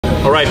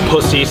All right,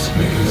 pussies.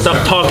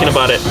 Stop talking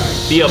about it.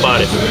 Be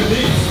about it.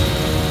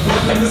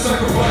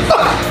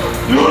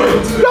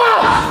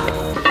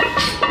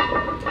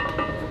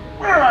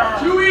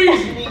 Too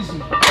easy.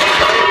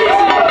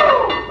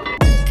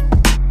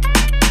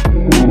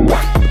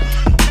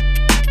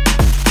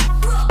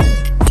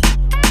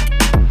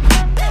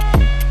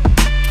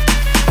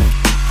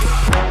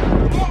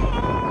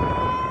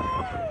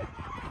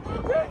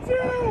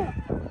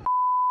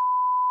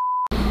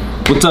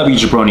 What's up, you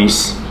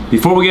Jabronis?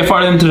 Before we get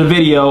farther into the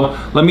video,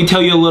 let me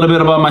tell you a little bit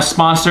about my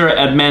sponsor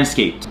at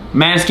MANSCAPED.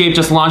 MANSCAPED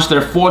just launched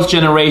their 4th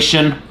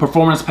generation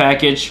performance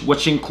package,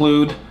 which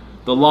include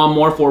the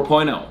Lawnmower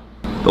 4.0.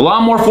 The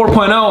Lawnmower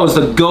 4.0 is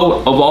the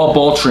GOAT of all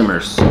ball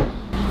trimmers.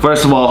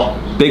 First of all,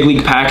 big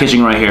league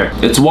packaging right here.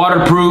 It's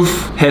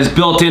waterproof, has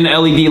built-in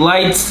LED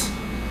lights,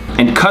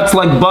 and cuts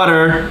like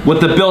butter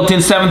with the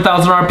built-in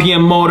 7,000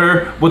 RPM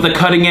motor with a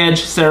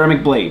cutting-edge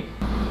ceramic blade.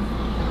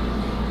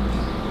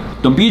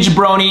 Don't be a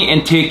jabroni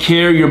and take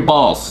care of your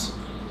balls.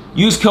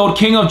 Use code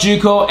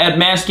KINGOFJUCO at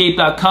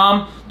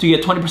manscaped.com to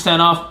get 20%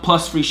 off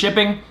plus free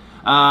shipping.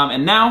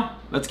 And now,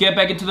 let's get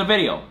back into the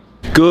video.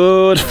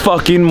 Good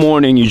fucking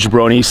morning, you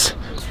jabronis.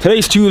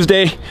 Today's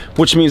Tuesday,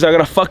 which means I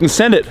gotta fucking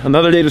send it.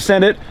 Another day to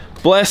send it.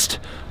 Blessed.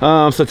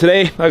 So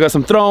today, I got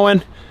some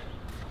throwing,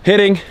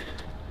 hitting,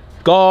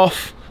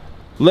 golf,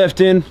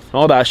 lifting,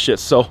 all that shit.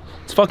 So,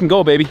 let's fucking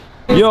go, baby.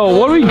 Yo,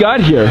 what do we got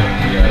here?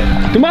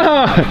 Come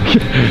on!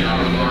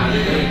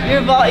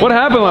 What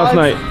happened last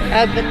night?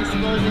 I've been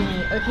exposing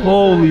you. Okay,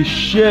 holy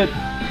shit.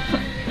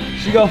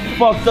 She got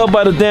fucked up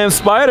by the damn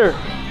spider.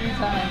 3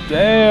 times.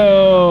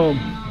 Damn.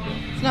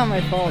 It's not my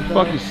fault though.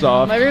 Fucking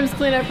soft. My room's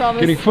clean, I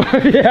promise.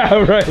 Yeah,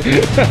 right.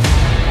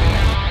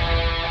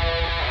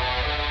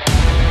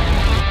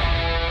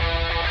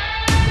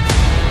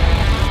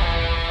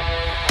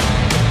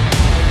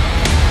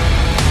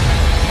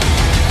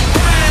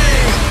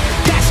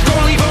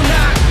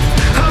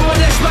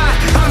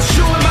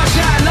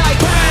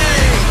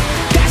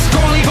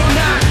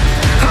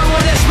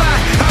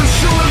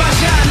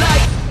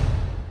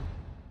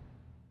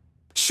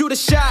 Shoot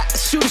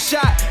a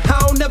shot, I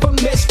don't never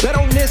miss. Bet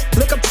on this,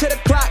 look up to the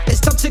clock, it's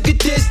time to get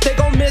this. They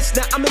gon' miss,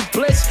 now I'm in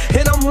bliss,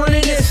 and I'm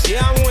running this. Yeah,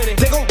 I'm winning.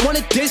 They gon' want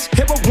it this,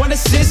 hit with 1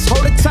 assist.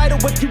 Hold the title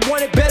if you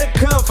want it, better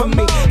come for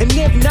me. And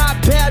if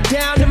not, bow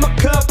down in my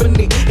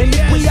company. And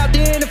if we out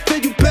there in the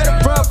field, you better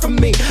run from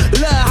me.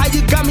 Look, how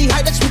you got me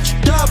high, that's what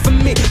you done for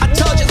me. I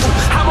told you,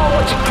 I want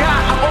what you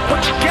got, I want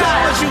what you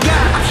got. What you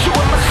got, I'm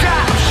shooting my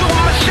shot, I'm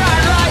shooting my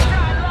shot like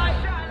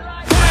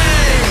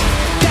bang,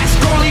 that's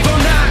gon' leave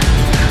on not.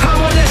 I'm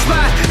on that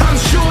spot, I'm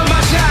shooting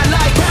my shot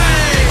like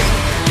bang,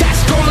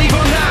 that's gon' leave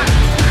on not.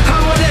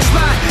 I'm on that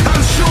spot,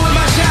 I'm shooting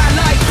my shot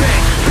like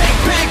bang, bang,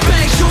 bang,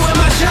 bang, shooting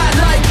my shot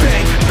like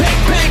bang, bang,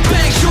 bang,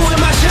 bang, shooting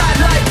my shot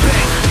like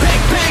bang,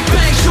 bang, bang,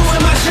 bang,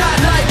 shooting my shot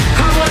like.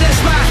 I'm on that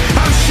spot,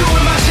 I'm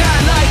shooting my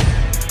shot like.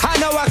 I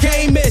know I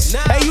can't miss.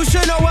 Hey, you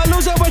should know a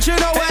loser, but you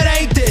know it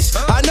ain't this.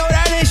 I know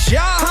that it's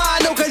y'all,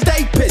 I know 'cause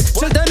they pissed.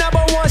 Since the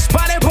 #1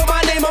 spot and put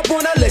my name up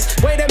on the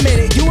list. Wait a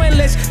minute, you ain't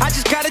list. I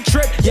just got a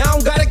trip. Yeah, I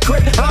don't got a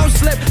grip. I don't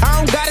slip. I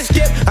don't got to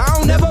skip. I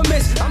don't never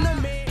miss. I'm the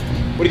man.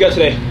 What do you got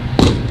today?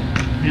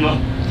 Velo.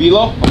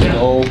 Velo? Yeah.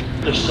 Oh.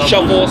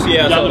 Shuffles,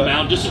 yeah. Down the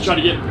mound just to try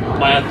to get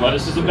my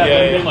athleticism back.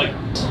 Yeah, yeah. Like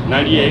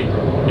 98,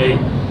 8.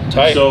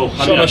 Tight. So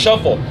on the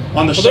shuffle.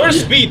 On the so there's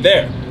speed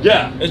there.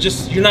 Yeah. It's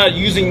just you're not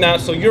using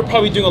that, so you're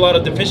probably doing a lot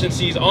of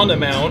deficiencies on the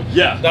mound.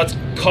 Yeah. That's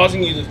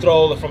causing you to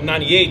throw from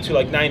 98 to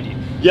like 90.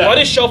 Yeah. If I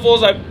just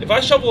shuffles, if I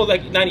shuffle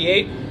like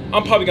 98,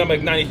 I'm probably gonna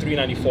make 93,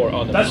 94 on the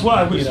mound. That's what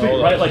I was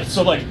thinking, right? Like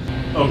so, like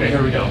okay,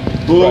 here we go.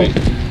 Boom. Right.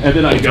 And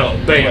then I go,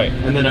 bam, right.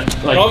 And then like,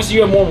 and obviously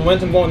you have more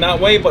momentum going that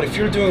way. But if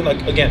you're doing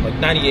like again like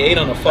 98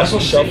 on a fucking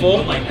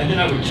shuffle, like, and then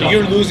I would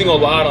you're losing a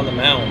lot on the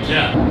mound.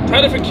 Yeah.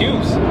 Try different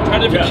cues. Try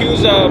different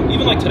cues.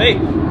 Even like today,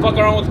 fuck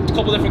around with a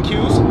couple different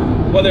cues,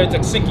 whether it's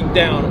like sinking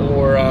down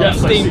or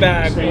staying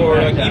back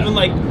or like, even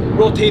like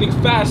rotating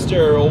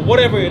faster or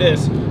whatever it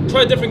is.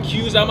 Try different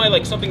cues. That might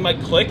like something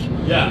might click.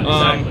 Yeah.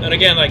 Exactly. And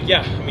again, like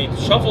I mean,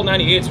 shuffle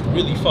 98 is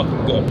really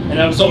fucking good.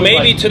 And so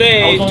maybe like,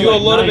 today do a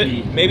little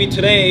 90. bit. Maybe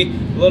today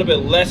a little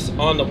bit less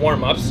on the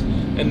warm-ups,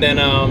 and then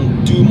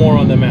do more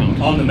on the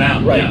mound. On the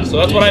mound, right? Yeah. So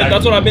that's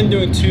what I've been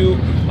doing too.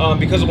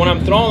 Because when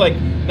I'm throwing like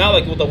now,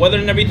 like with the weather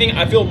and everything,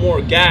 I feel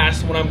more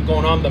gas when I'm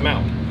going on the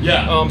mound.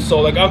 Yeah. So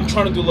like I'm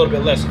trying to do a little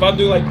bit less. If I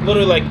do like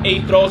literally like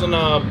 8 throws and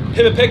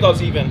pivot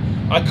pickups even,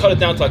 I cut it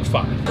down to like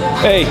 5.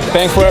 Hey,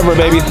 bang forever,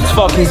 baby. Let's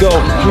fucking go.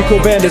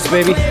 JUCO Bandits,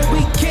 baby.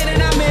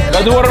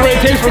 Gotta do whatever it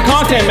takes for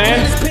content,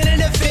 man.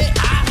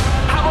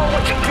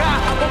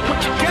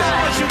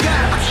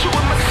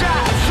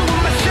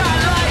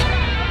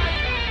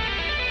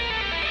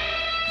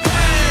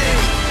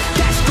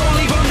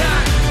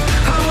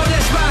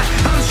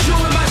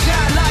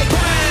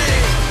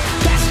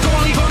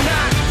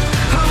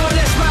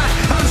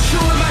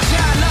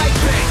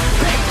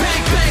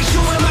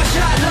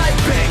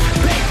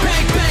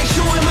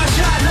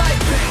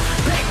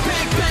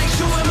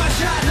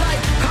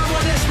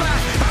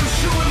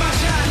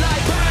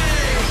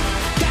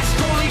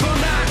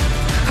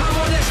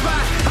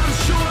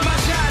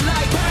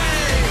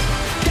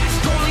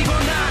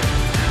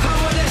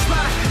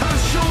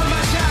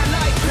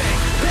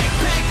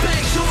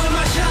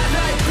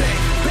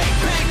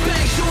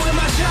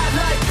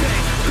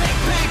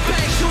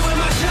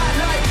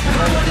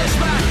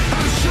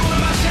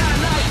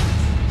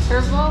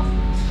 Curveball?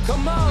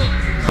 Come on.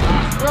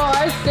 Bro,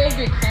 I saved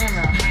your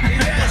camera.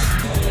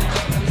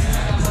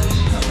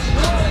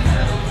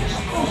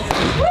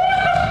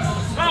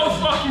 That was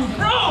fucking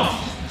gross!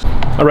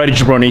 Alrighty,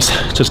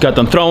 Jabronis, just got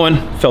done throwing,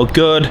 felt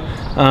good.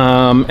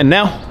 And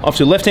now, off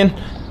to lifting.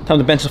 Time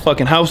to bench the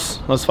fucking house.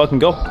 Let's fucking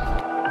go.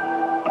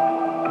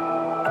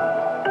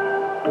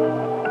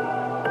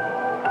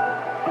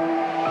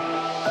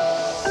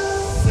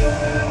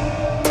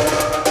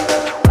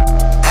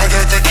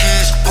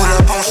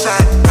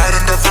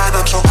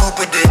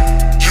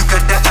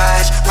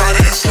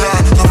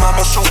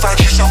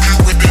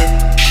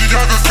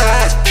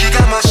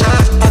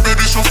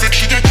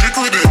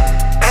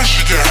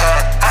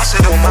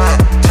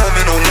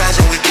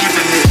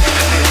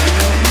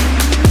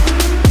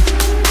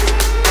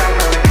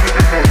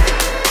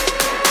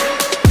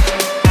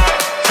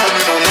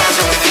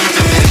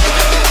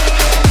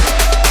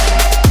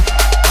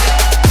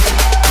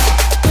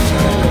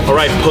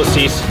 Alright,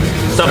 pussies,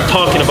 stop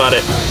talking about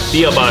it.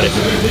 Be about it.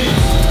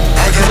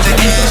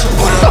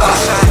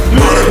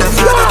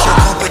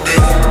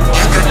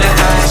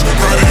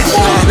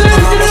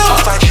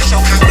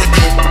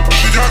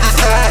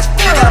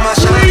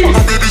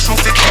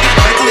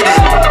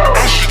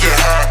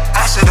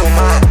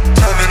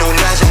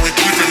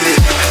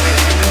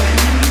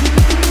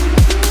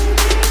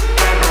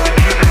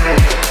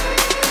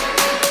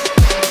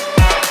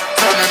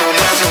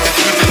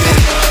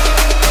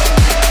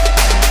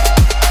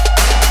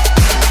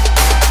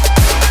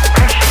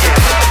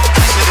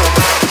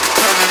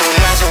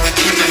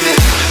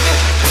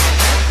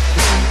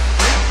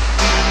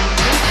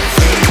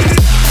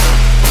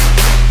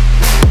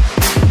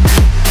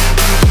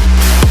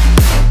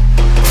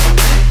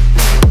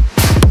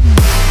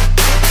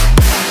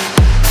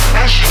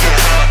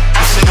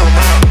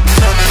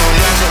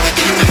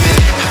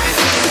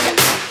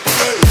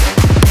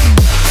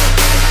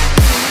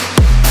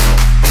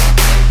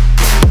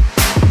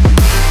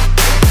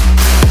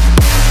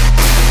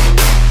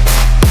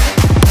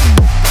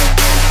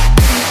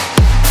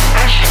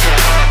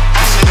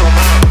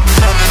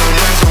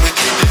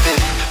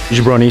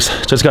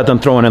 Jabronis, just got done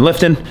throwing and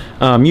lifting.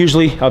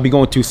 Usually I'll be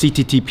going to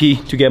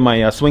CTTP to get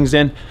my swings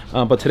in,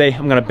 but today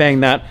I'm gonna bang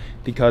that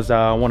because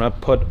I want to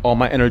put all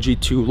my energy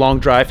to long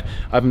drive.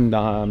 I haven't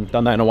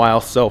done that in a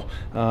while, so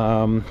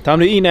time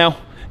to eat now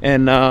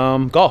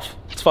and golf.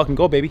 Let's fucking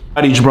go, baby.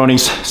 Alrighty,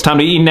 Jabronis, it's time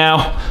to eat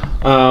now.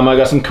 I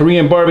got some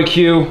Korean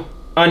barbecue,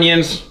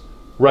 onions,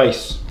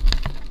 rice.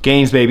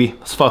 Games, baby.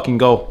 Let's fucking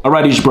go.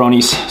 Alrighty,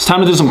 Jabronis, it's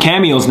time to do some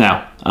cameos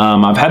now.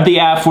 I've had the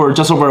app for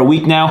just over a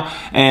week now,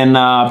 and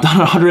I've done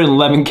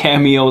 111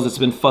 cameos. It's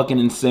been fucking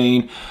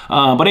insane.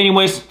 But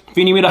anyways, if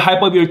you need me to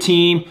hype up your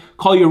team,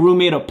 call your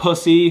roommate a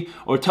pussy,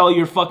 or tell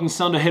your fucking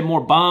son to hit more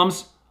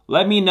bombs,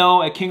 let me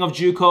know at King of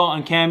JUCO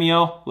on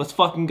Cameo. Let's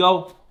fucking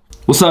go.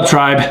 What's up,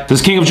 tribe? This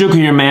is King of JUCO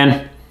here,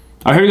 man.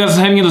 I heard you guys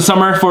are heading into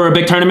summer for a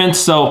big tournament,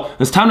 so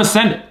it's time to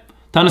send it.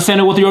 Time to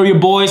send it with your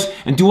boys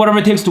and do whatever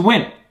it takes to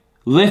win.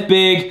 Lift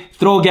big,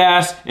 throw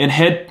gas, and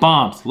hit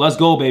bombs. Let's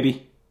go,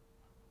 baby.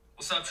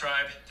 What's up,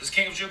 tribe? This is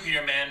King of JUCO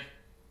here, man.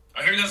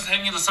 I hear you guys are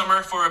heading into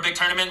summer for a big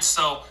tournament,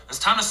 so it's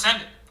time to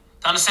send it.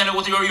 Time to send it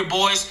with your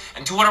boys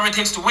and do whatever it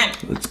takes to win.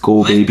 Let's go,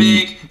 Lift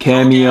baby. Big,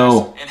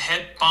 Cameo. and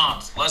hit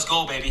bombs. Let's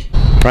go, baby.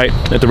 Right,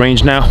 at the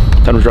range now.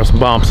 Time to drop some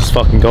bombs. Let's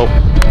fucking go.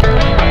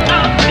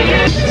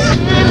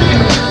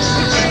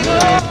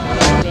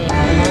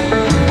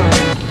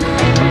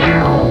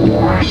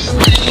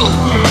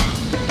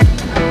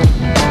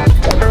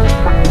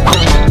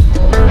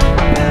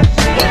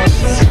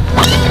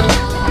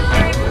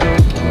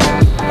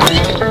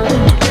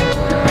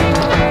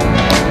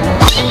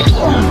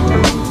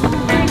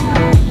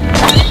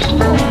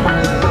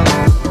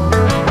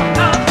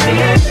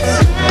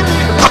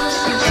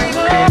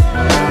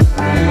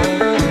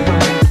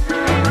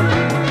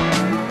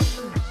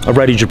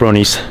 Alrighty,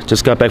 Jabronis,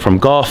 just got back from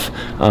golf.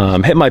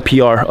 Hit my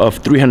PR of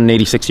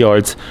 386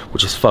 yards,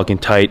 which is fucking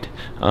tight.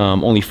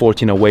 Only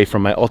 14 away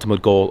from my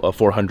ultimate goal of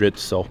 400,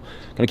 so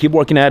gonna keep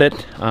working at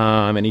it.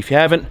 And if you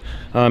haven't,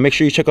 make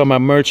sure you check out my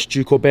merch,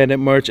 JUCO Bandit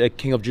merch at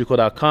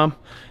kingofjuco.com.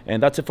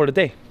 And that's it for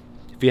today.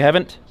 If you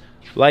haven't,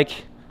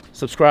 like,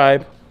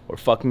 subscribe, or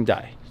fucking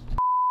die.